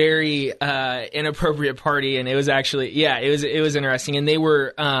to a very inappropriate party, and it was actually, it was interesting. And they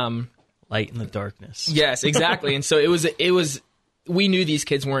were light in the darkness. Yes, exactly. And so it was. We knew these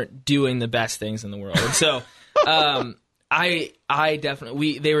kids weren't doing the best things in the world, and so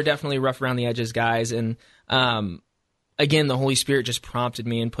they were definitely rough around the edges guys. And again, the Holy Spirit just prompted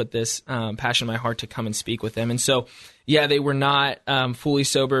me and put this passion in my heart to come and speak with them. And so, yeah, they were not fully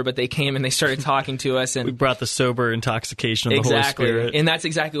sober, but they came and they started talking to us. And we brought the sober intoxication of the Holy Spirit. And that's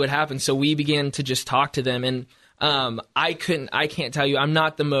exactly what happened. So we began to just talk to them. And I can't tell you, I'm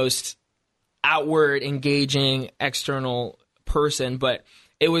not the most outward, engaging, external person, but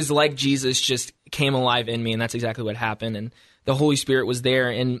it was like Jesus just came alive in me, and that's exactly what happened. And the Holy Spirit was there,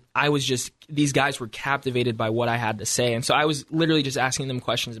 and these guys were captivated by what I had to say. And so I was literally just asking them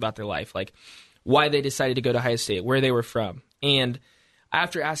questions about their life, like why they decided to go to Ohio State, where they were from. And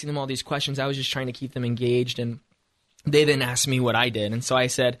after asking them all these questions, I was just trying to keep them engaged, and they then asked me what I did. And so I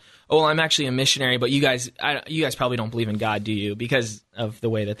said, "Oh, well, I'm actually a missionary, but you guys probably don't believe in God, do you?" Because of the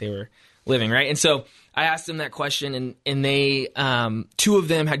way that they were living, right? And so I asked them that question, and they, two of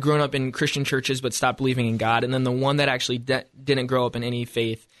them had grown up in Christian churches but stopped believing in God, and then the one that actually didn't grow up in any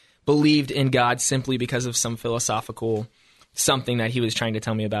faith believed in God simply because of some philosophical something that he was trying to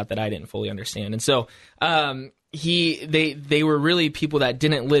tell me about that I didn't fully understand. And so they were really people that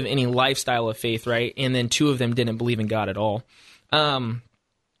didn't live any lifestyle of faith, right? And then two of them didn't believe in God at all. And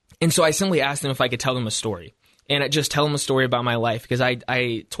so I simply asked them if I could tell them a story. And I just tell them a story about my life, because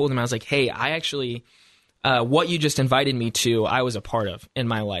I told them, I was like, "Hey, I actually, what you just invited me to, I was a part of in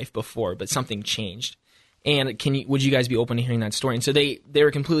my life before, but something changed. And would you guys be open to hearing that story?" And so they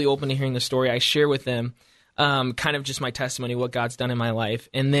were completely open to hearing the story. I share with them kind of just my testimony, what God's done in my life.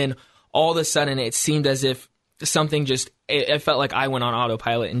 And then all of a sudden, it seemed as if something it felt like I went on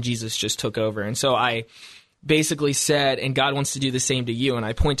autopilot and Jesus just took over. And so I basically said, "And God wants to do the same to you." And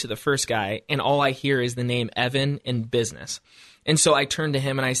I point to the first guy, and all I hear is the name Evan in business. And so I turn to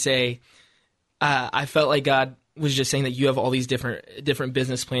him and I say, I felt like God was just saying that you have all these different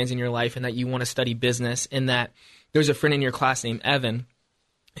business plans in your life, and that you want to study business, and that there's a friend in your class named Evan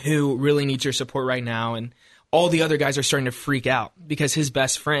who really needs your support right now. And all the other guys are starting to freak out because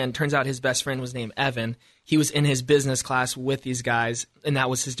turns out his best friend was named Evan. He was in his business class with these guys, and that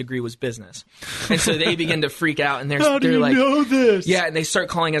was his degree, was business. And so they begin to freak out, and they're like, know this? Yeah, and they start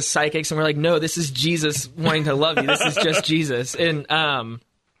calling us psychics, and we're like, "No, this is Jesus wanting to love you. This is just Jesus." And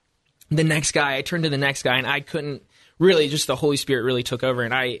the next guy, I turned to the next guy, and I couldn't really, just the Holy Spirit really took over,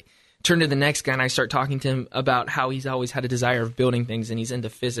 and I turned to the next guy, and I start talking to him about how he's always had a desire of building things, and he's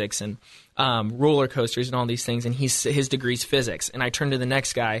into physics and roller coasters and all these things, and his degree's physics. And I turned to the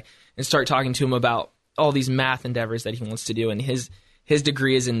next guy and start talking to him about all these math endeavors that he wants to do, and his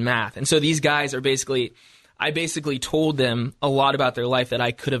degree is in math. And so these guys are I basically told them a lot about their life that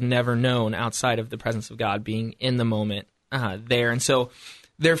I could have never known outside of the presence of God, being in the moment there. And so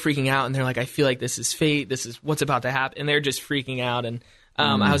they're freaking out, and they're like, "I feel like this is fate. This is what's about to happen." And they're just freaking out. And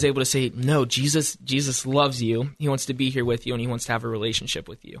I was able to say, "No, Jesus loves you. He wants to be here with you, and he wants to have a relationship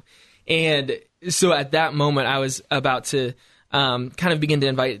with you." And so at that moment, I was about to kind of begin to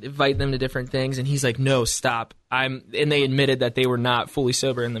invite them to different things. And he's like, "No, stop." And they admitted that they were not fully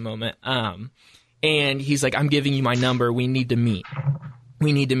sober in the moment. And he's like, "I'm giving you my number. We need to meet.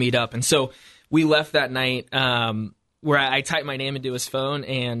 We need to meet up." And so we left that night, where I typed my name into his phone,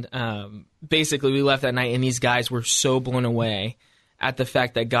 and basically we left that night, and these guys were so blown away at the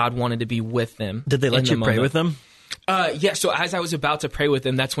fact that God wanted to be with them. Did they let you pray with them? Yeah, so as I was about to pray with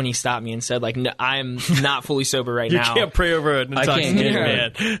him, that's when he stopped me and said, like, no, I'm not fully sober right You now. can't pray over an intoxicated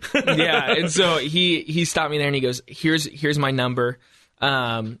man. Yeah, and so he stopped me there and he goes, here's my number.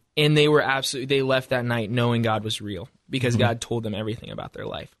 And they left that night knowing God was real because God told them everything about their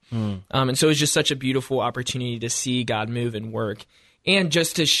life. And so it was just such a beautiful opportunity to see God move and work. And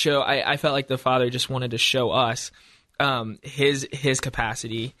just to show, I felt like the Father just wanted to show us his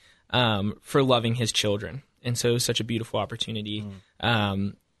capacity for loving his children. And so it was such a beautiful opportunity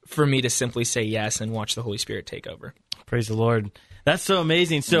for me to simply say yes and watch the Holy Spirit take over. Praise the Lord. That's so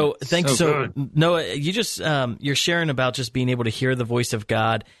amazing. So thanks. So Noah, you just you're sharing about just being able to hear the voice of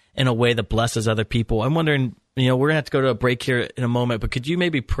God in a way that blesses other people. I'm wondering, we're gonna have to go to a break here in a moment, but could you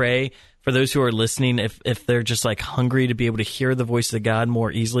maybe pray for those who are listening if they're just like hungry to be able to hear the voice of God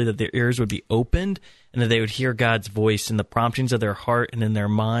more easily, that their ears would be opened and that they would hear God's voice in the promptings of their heart and in their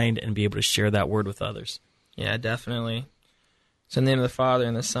mind and be able to share that word with others? Yeah, definitely. It's in the name of the Father,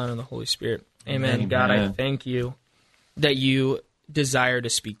 and the Son, and the Holy Spirit. Amen. Amen. God, I thank you that you desire to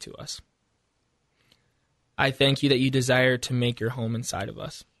speak to us. I thank you that you desire to make your home inside of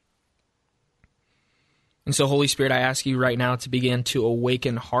us. And so, Holy Spirit, I ask you right now to begin to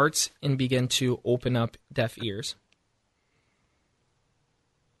awaken hearts and begin to open up deaf ears.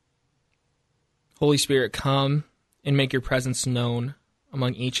 Holy Spirit, come and make your presence known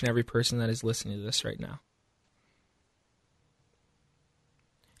among each and every person that is listening to this right now.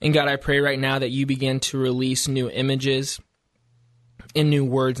 And God, I pray right now that you begin to release new images and new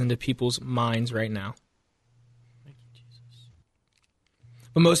words into people's minds right now. Thank you, Jesus.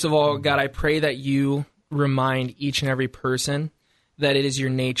 But most of all, God, I pray that you remind each and every person that it is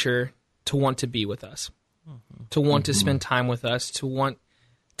your nature to want to be with us, to want to spend time with us, to want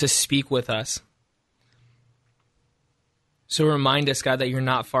to speak with us. So remind us, God, that you're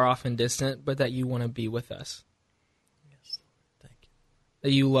not far off and distant, but that you want to be with us. Yes, Lord. Thank you.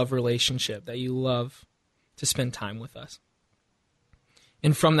 That you love relationship, that you love to spend time with us.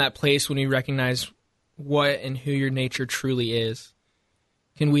 And from that place, when we recognize what and who your nature truly is,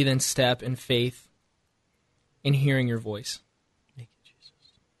 can we then step in faith in hearing your voice? Thank you, Jesus.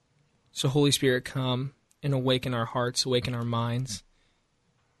 So Holy Spirit, come and awaken our hearts, awaken our minds,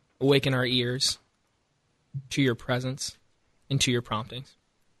 awaken our ears to your presence and to your promptings.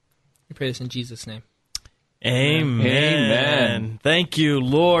 We pray this in Jesus' name. Amen. Amen. Thank you,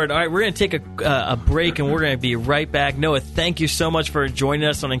 Lord. All right, we're going to take a break, and we're going to be right back. Noah, thank you so much for joining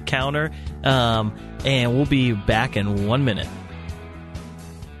us on Encounter, and we'll be back in 1 minute.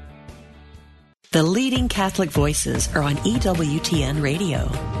 The leading Catholic voices are on EWTN Radio.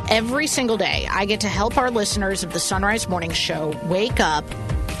 Every single day, I get to help our listeners of the Sunrise Morning Show wake up,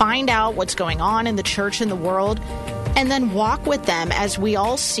 find out what's going on in the church and the world, and then walk with them as we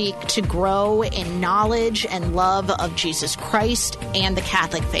all seek to grow in knowledge and love of Jesus Christ and the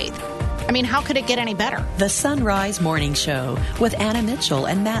Catholic faith. I mean, how could it get any better? The Sunrise Morning Show with Anna Mitchell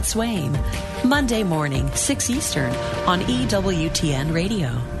and Matt Swain. Monday morning, 6 Eastern on EWTN Radio.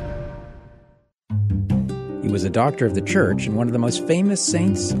 He was a doctor of the church and one of the most famous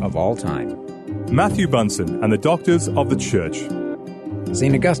saints of all time. Matthew Bunson and the Doctors of the Church.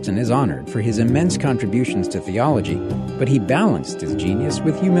 St. Augustine is honored for his immense contributions to theology, but he balanced his genius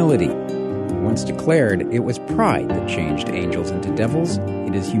with humility. He once declared, "It was pride that changed angels into devils.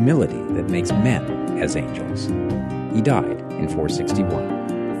 It is humility that makes men as angels." He died in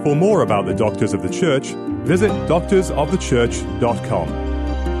 461. For more about the Doctors of the Church, visit doctorsofthechurch.com.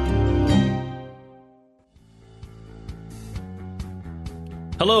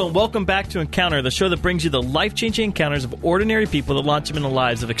 Hello and welcome back to Encounter, the show that brings you the life-changing encounters of ordinary people that launch them into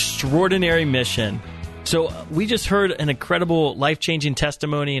lives of extraordinary mission. So we just heard an incredible life-changing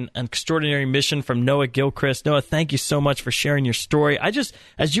testimony and an extraordinary mission from Noah Gilchrist. Noah, thank you so much for sharing your story.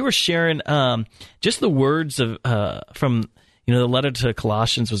 As you were sharing, just the words of from the letter to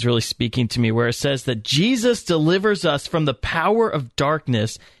Colossians was really speaking to me, where it says that Jesus delivers us from the power of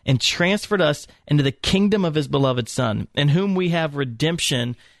darkness and transferred us into the kingdom of his beloved Son, in whom we have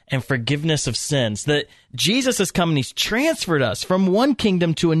redemption and forgiveness of sins. That Jesus has come and he's transferred us from one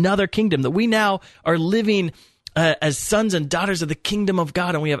kingdom to another kingdom, that we now are living as sons and daughters of the kingdom of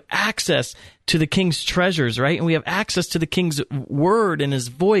God, and we have access to the King's treasures, right? And we have access to the King's word and his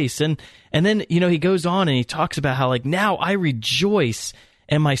voice. And then, he goes on and he talks about how, now I rejoice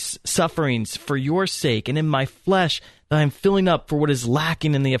in my sufferings for your sake, and in my flesh that I'm filling up for what is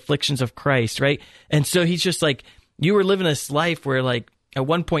lacking in the afflictions of Christ, right? And so he's just you were living this life where, at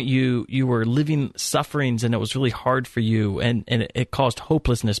one point you were living sufferings and it was really hard for you and it caused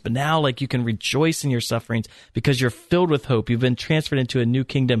hopelessness. But now you can rejoice in your sufferings because you're filled with hope. You've been transferred into a new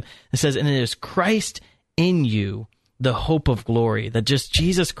kingdom. It says, and it is Christ in you, the hope of glory, that just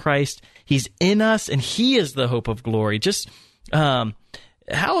Jesus Christ, he's in us and he is the hope of glory. Just how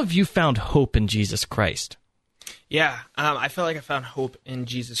have you found hope in Jesus Christ? Yeah, I feel like I found hope in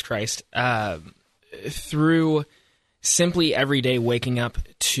Jesus Christ through simply every day waking up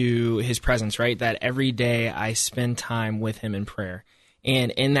to his presence, right? That every day I spend time with him in prayer.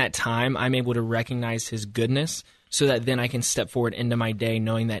 And in that time, I'm able to recognize his goodness so that then I can step forward into my day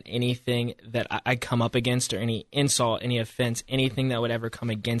knowing that anything that I come up against, or any insult, any offense, anything that would ever come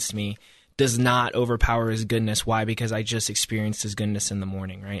against me does not overpower his goodness. Why? Because I just experienced his goodness in the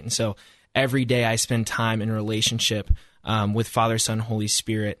morning, right? And so every day I spend time in relationship with Father, Son, Holy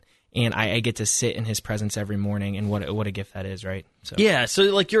Spirit, and I get to sit in his presence every morning, and what a gift that is, right? So. Yeah, so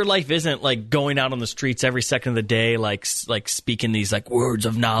like your life isn't like going out on the streets every second of the day, like speaking these like words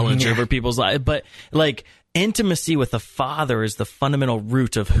of knowledge over people's lives, but like intimacy with the Father is the fundamental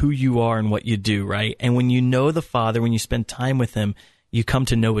root of who you are and what you do, right? And when you know the Father, when you spend time with him, you come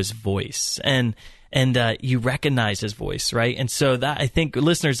to know his voice, and you recognize his voice, right? And so that, I think,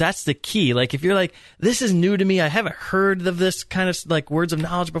 listeners, that's the key. Like, if you're like, this is new to me, I haven't heard of this kind of like words of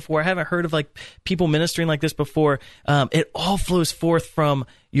knowledge before, I haven't heard of like people ministering like this before, it all flows forth from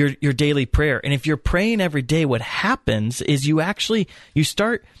your daily prayer. And if you're praying every day, what happens is you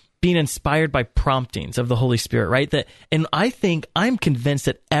start being inspired by promptings of the Holy Spirit, right? And I'm convinced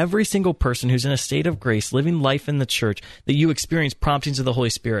that every single person who's in a state of grace, living life in the church, that you experience promptings of the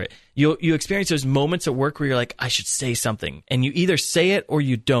Holy Spirit. You experience those moments at work where you're like, I should say something, and you either say it or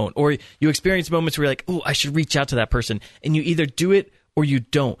you don't. Or you experience moments where you're like, oh, I should reach out to that person, and you either do it or you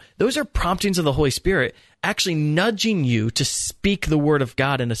don't. Those are promptings of the Holy Spirit actually nudging you to speak the word of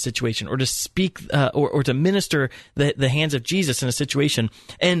God in a situation, or to speak or to minister the hands of Jesus in a situation.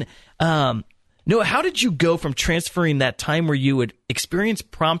 And Noah, how did you go from transferring that time where you would experience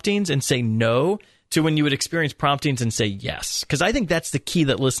promptings and say no to when you would experience promptings and say yes? Because I think that's the key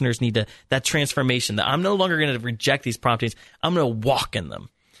that listeners need, that transformation, that I'm no longer going to reject these promptings, I'm going to walk in them.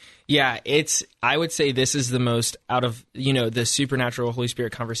 Yeah, I would say this is the most, out of, the supernatural Holy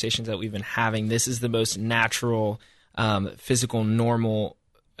Spirit conversations that we've been having, this is the most natural, physical, normal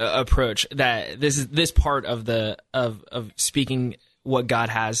approach. That this part of speaking what God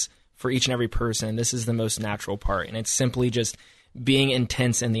has for each and every person, this is the most natural part, and it's simply just being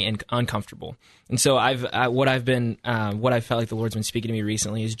intense in the uncomfortable. And so what I felt like the Lord's been speaking to me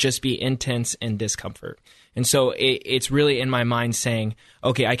recently is just be intense in discomfort. And so it's really in my mind saying,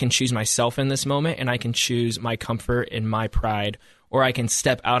 okay, I can choose myself in this moment, and I can choose my comfort and my pride, or I can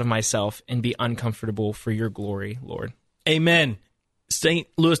step out of myself and be uncomfortable for your glory, Lord. Amen. St.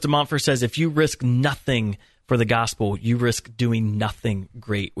 Louis de Montfort says, if you risk nothing for the gospel, you risk doing nothing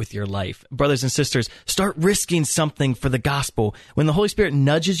great with your life. Brothers and sisters, start risking something for the gospel. When the Holy Spirit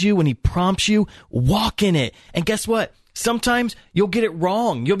nudges you, when he prompts you, walk in it. And guess what? Sometimes you'll get it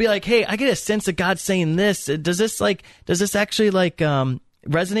wrong. You'll be like, hey, I get a sense that God's saying this. Does this actually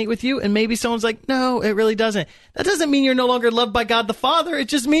resonate with you? And maybe someone's like, no, it really doesn't. That doesn't mean you're no longer loved by God the Father. It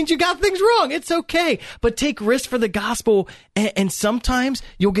just means you got things wrong. It's okay. But take risks for the gospel, and sometimes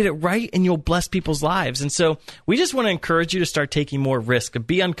you'll get it right and you'll bless people's lives. And so we just want to encourage you to start taking more risk,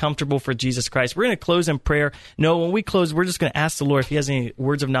 be uncomfortable for Jesus Christ. We're going to close in prayer. No, when we close, we're just going to ask the Lord if he has any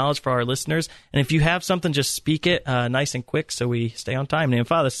words of knowledge for our listeners. And if you have something, just speak it nice and quick so we stay on time. In the name of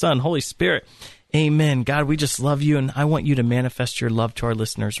Father, Son, Holy Spirit. Amen. God, we just love you, and I want you to manifest your love to our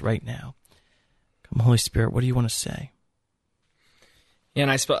listeners right now. Come, Holy Spirit, what do you want to say? Yeah,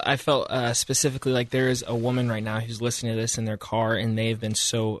 and I felt specifically like there is a woman right now who's listening to this in their car, and they've been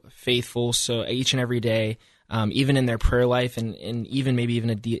so faithful, so each and every day, even in their prayer life, and even maybe even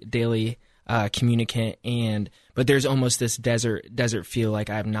a daily communicant, but there's almost this desert feel like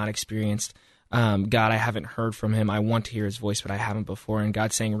I have not experienced. God, I haven't heard from him. I want to hear his voice, but I haven't before. And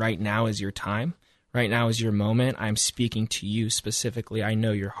God's saying, right now is your time. Right now is your moment. I'm speaking to you specifically. I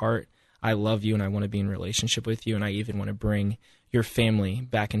know your heart. I love you, and I want to be in relationship with you. And I even want to bring your family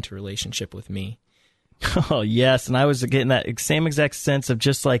back into relationship with me. Oh, yes. And I was getting that same exact sense of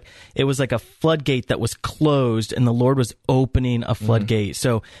just like it was like a floodgate that was closed, and the Lord was opening a floodgate.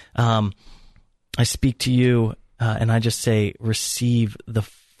 So I speak to you, and I just say, receive the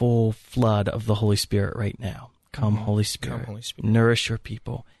full flood of the Holy Spirit right now. Come, Holy Spirit. Come, Holy Spirit. Nourish your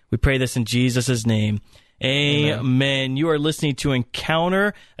people. We pray this in Jesus' name. Amen. You are listening to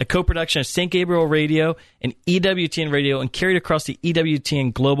Encounter, a co-production of St. Gabriel Radio and EWTN Radio, and carried across the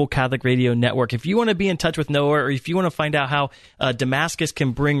EWTN Global Catholic Radio Network. If you want to be in touch with Noah, or if you want to find out how Damascus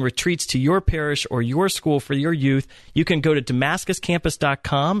can bring retreats to your parish or your school for your youth, you can go to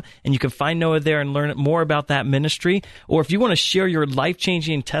damascuscampus.com, and you can find Noah there and learn more about that ministry. Or if you want to share your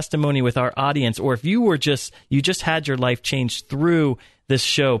life-changing testimony with our audience, or if you just had your life changed through this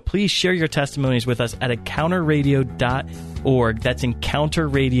show, please share your testimonies with us at encounterradio.org. That's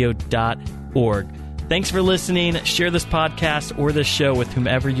encounterradio.org. Thanks for listening. Share this podcast or this show with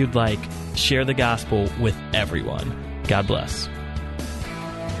whomever you'd like. Share the gospel with everyone. God bless.